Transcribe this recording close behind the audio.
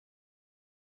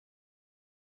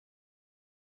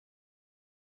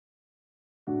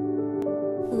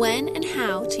When and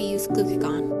how to use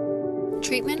glucagon.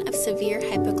 Treatment of severe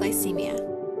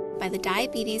hypoglycemia by the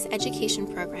Diabetes Education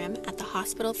Program at the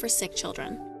Hospital for Sick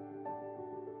Children.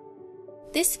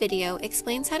 This video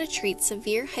explains how to treat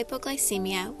severe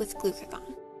hypoglycemia with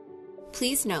glucagon.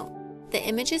 Please note, the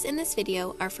images in this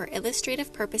video are for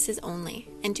illustrative purposes only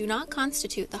and do not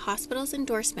constitute the hospital's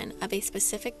endorsement of a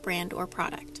specific brand or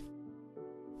product.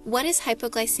 What is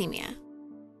hypoglycemia?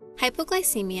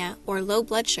 Hypoglycemia, or low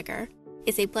blood sugar,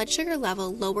 is a blood sugar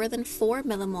level lower than 4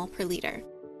 millimole per liter.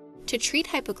 To treat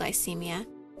hypoglycemia,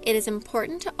 it is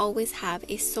important to always have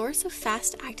a source of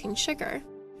fast-acting sugar,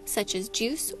 such as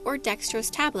juice or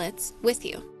dextrose tablets, with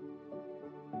you.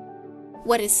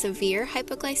 What is severe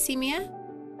hypoglycemia?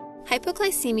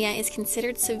 Hypoglycemia is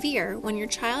considered severe when your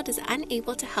child is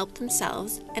unable to help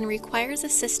themselves and requires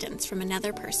assistance from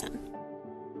another person.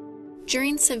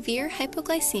 During severe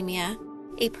hypoglycemia,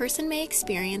 a person may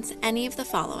experience any of the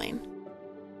following: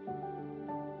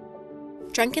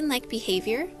 drunken-like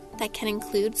behavior that can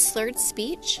include slurred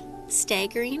speech,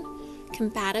 staggering,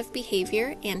 combative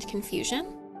behavior, and confusion.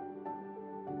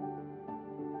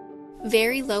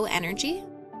 Very low energy.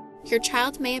 Your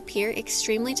child may appear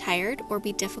extremely tired or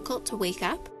be difficult to wake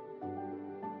up.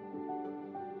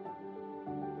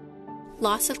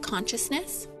 Loss of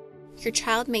consciousness. Your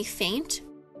child may faint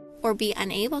or be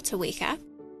unable to wake up.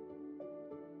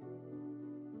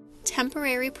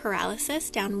 Temporary paralysis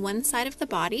down one side of the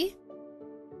body,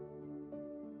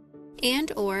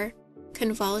 and/or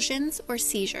convulsions or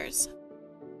seizures.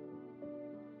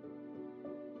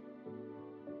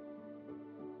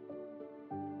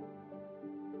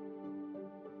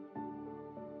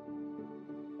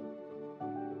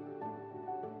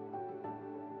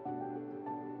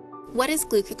 What is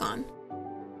glucagon?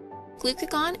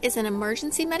 Glucagon is an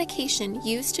emergency medication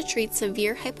used to treat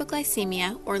severe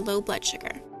hypoglycemia or low blood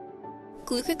sugar.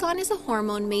 Glucagon is a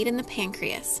hormone made in the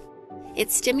pancreas. It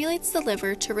stimulates the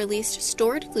liver to release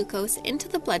stored glucose into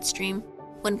the bloodstream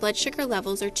when blood sugar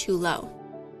levels are too low.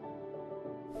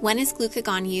 When is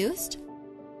glucagon used?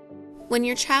 When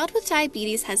your child with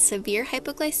diabetes has severe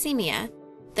hypoglycemia,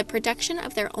 the production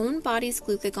of their own body's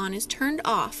glucagon is turned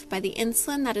off by the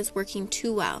insulin that is working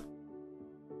too well.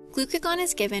 Glucagon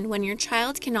is given when your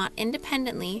child cannot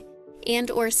independently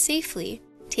and/or safely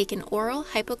take an oral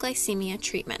hypoglycemia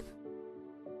treatment.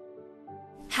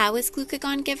 How is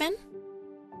glucagon given?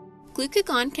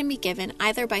 Glucagon can be given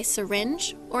either by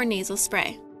syringe or nasal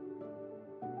spray.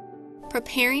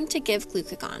 Preparing to give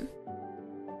glucagon.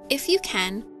 If you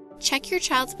can, check your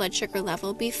child's blood sugar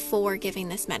level before giving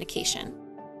this medication.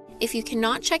 If you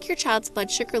cannot check your child's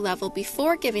blood sugar level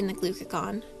before giving the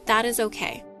glucagon, that is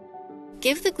okay.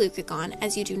 Give the glucagon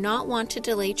as you do not want to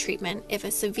delay treatment if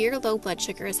a severe low blood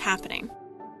sugar is happening.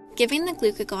 Giving the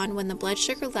glucagon when the blood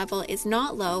sugar level is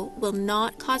not low will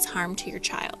not cause harm to your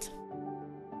child.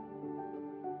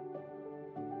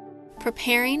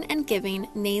 Preparing and giving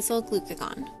nasal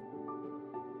glucagon.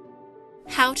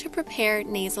 How to prepare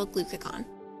nasal glucagon.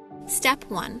 Step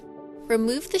 1.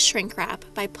 Remove the shrink wrap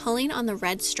by pulling on the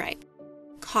red stripe.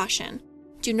 Caution: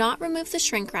 do not remove the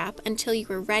shrink wrap until you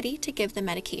are ready to give the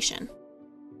medication.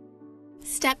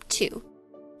 Step 2.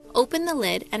 Open the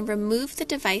lid and remove the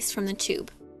device from the tube.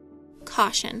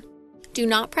 Caution: do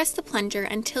not press the plunger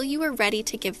until you are ready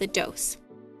to give the dose.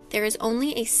 There is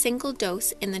only a single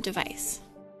dose in the device.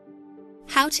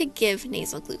 How to give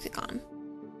nasal glucagon.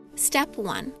 Step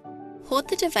 1. Hold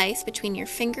the device between your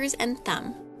fingers and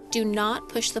thumb. Do not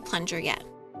push the plunger yet.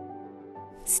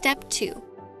 Step 2.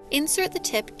 Insert the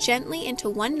tip gently into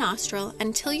one nostril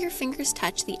until your fingers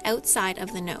touch the outside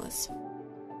of the nose.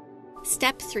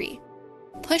 Step 3.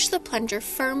 Push the plunger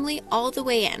firmly all the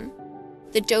way in.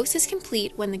 The dose is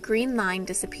complete when the green line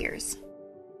disappears.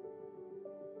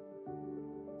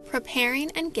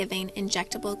 Preparing and giving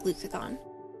injectable glucagon.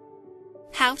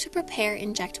 How to prepare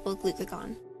injectable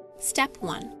glucagon. Step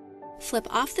 1. Flip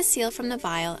off the seal from the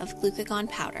vial of glucagon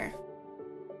powder.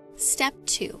 Step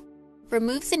 2.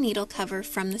 Remove the needle cover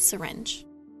from the syringe.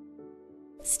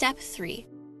 Step 3.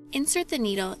 Insert the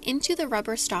needle into the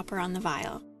rubber stopper on the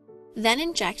vial. Then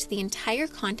inject the entire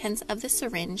contents of the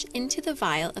syringe into the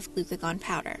vial of glucagon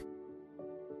powder.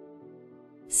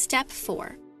 Step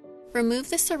 4. Remove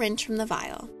the syringe from the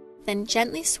vial. Then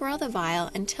gently swirl the vial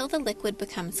until the liquid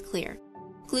becomes clear.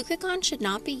 Glucagon should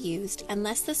not be used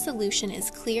unless the solution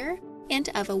is clear and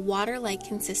of a water-like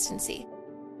consistency.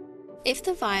 If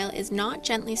the vial is not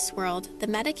gently swirled, the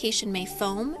medication may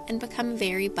foam and become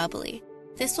very bubbly.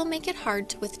 This will make it hard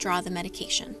to withdraw the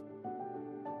medication.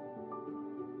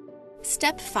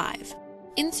 Step 5.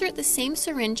 Insert the same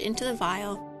syringe into the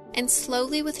vial and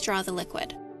slowly withdraw the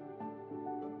liquid.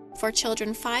 For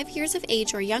children 5 years of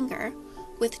age or younger,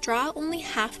 withdraw only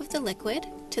half of the liquid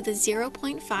to the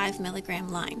 0.5 milligram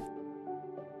line.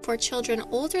 For children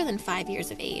older than 5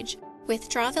 years of age,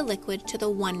 withdraw the liquid to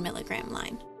the 1 milligram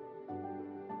line.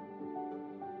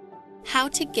 How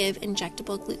to give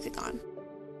injectable glucagon.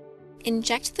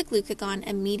 Inject the glucagon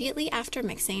immediately after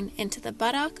mixing into the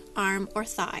buttock, arm, or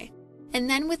thigh, and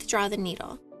then withdraw the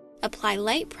needle. Apply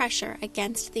light pressure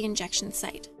against the injection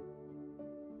site.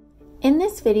 In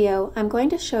this video, I'm going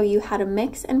to show you how to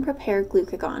mix and prepare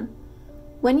glucagon.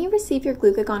 When you receive your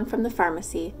glucagon from the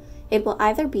pharmacy, it will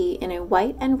either be in a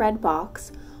white and red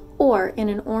box or in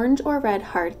an orange or red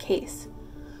hard case.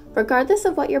 Regardless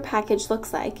of what your package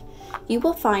looks like, you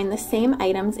will find the same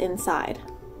items inside.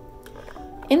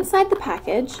 Inside the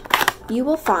package, you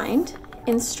will find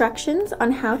instructions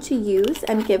on how to use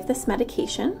and give this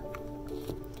medication,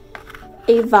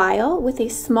 a vial with a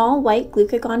small white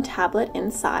glucagon tablet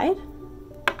inside,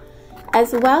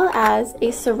 as well as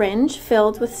a syringe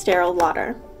filled with sterile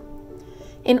water.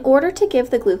 In order to give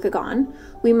the glucagon,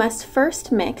 we must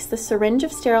first mix the syringe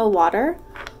of sterile water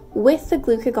with the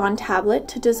glucagon tablet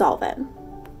to dissolve it.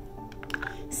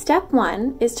 Step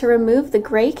 1 is to remove the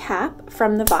gray cap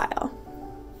from the vial.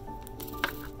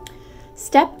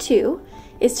 Step 2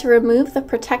 is to remove the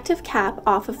protective cap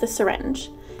off of the syringe.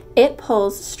 It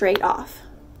pulls straight off.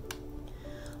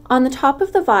 On the top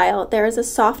of the vial, there is a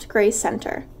soft gray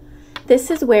center.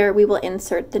 This is where we will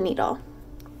insert the needle.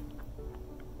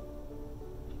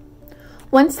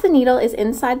 Once the needle is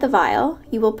inside the vial,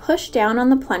 you will push down on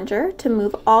the plunger to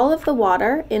move all of the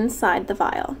water inside the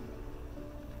vial.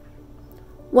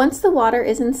 Once the water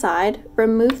is inside,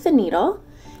 remove the needle,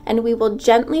 and we will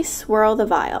gently swirl the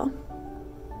vial.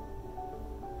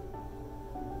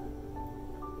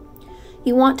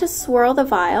 You want to swirl the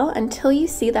vial until you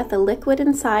see that the liquid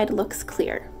inside looks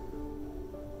clear.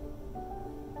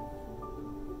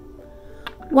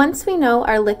 Once we know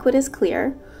our liquid is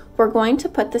clear, we're going to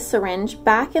put the syringe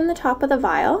back in the top of the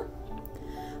vial,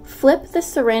 flip the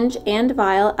syringe and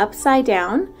vial upside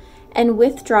down, and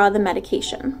withdraw the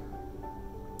medication.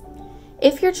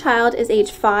 If your child is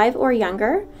age 5 or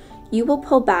younger, you will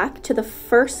pull back to the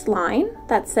first line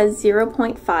that says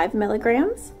 0.5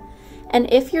 milligrams.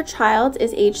 And if your child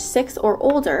is age 6 or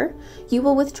older, you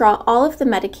will withdraw all of the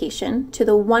medication to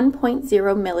the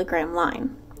 1.0 milligram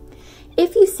line.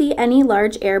 If you see any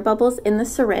large air bubbles in the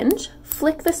syringe,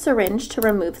 flick the syringe to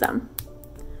remove them.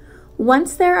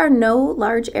 Once there are no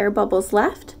large air bubbles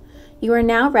left, you are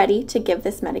now ready to give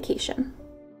this medication.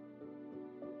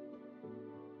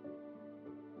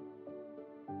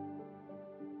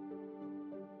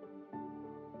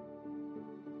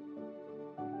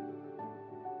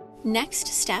 Next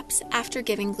steps after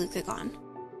giving glucagon.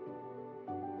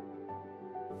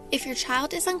 If your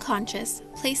child is unconscious,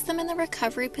 place them in the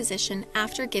recovery position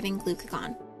after giving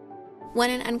glucagon. When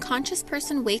an unconscious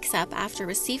person wakes up after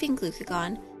receiving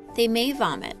glucagon, they may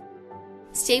vomit.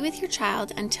 Stay with your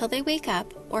child until they wake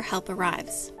up or help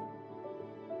arrives.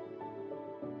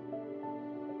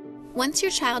 Once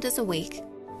your child is awake,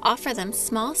 offer them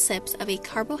small sips of a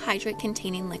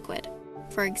carbohydrate-containing liquid,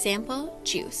 for example,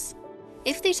 juice.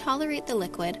 If they tolerate the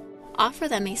liquid, offer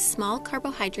them a small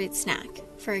carbohydrate snack,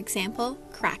 for example,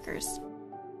 crackers.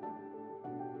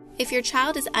 If your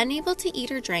child is unable to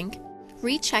eat or drink,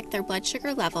 recheck their blood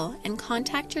sugar level and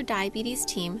contact your diabetes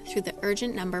team through the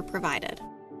urgent number provided.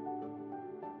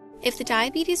 If the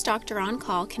diabetes doctor on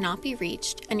call cannot be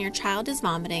reached and your child is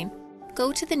vomiting,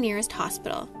 go to the nearest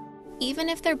hospital, even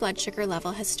if their blood sugar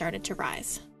level has started to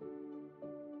rise.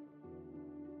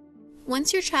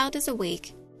 Once your child is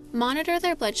awake, monitor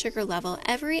their blood sugar level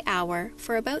every hour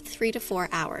for about 3 to 4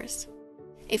 hours.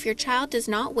 If your child does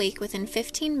not wake within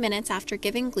 15 minutes after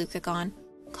giving glucagon,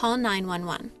 call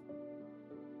 911.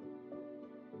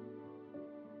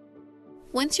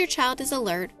 Once your child is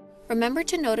alert, remember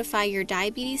to notify your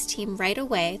diabetes team right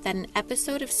away that an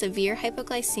episode of severe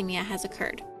hypoglycemia has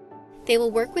occurred. They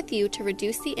will work with you to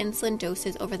reduce the insulin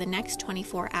doses over the next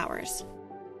 24 hours.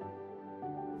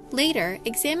 Later,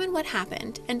 examine what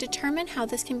happened and determine how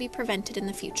this can be prevented in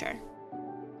the future.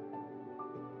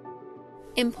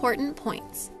 Important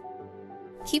points.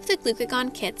 Keep the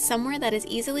glucagon kit somewhere that is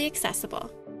easily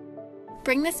accessible.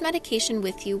 Bring this medication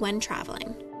with you when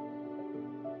traveling.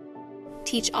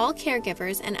 Teach all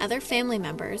caregivers and other family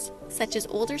members, such as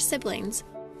older siblings,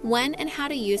 when and how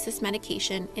to use this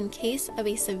medication in case of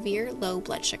a severe low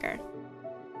blood sugar.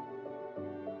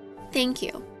 Thank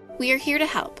you. We are here to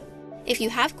help. If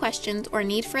you have questions or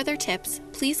need further tips,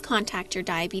 please contact your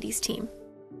diabetes team.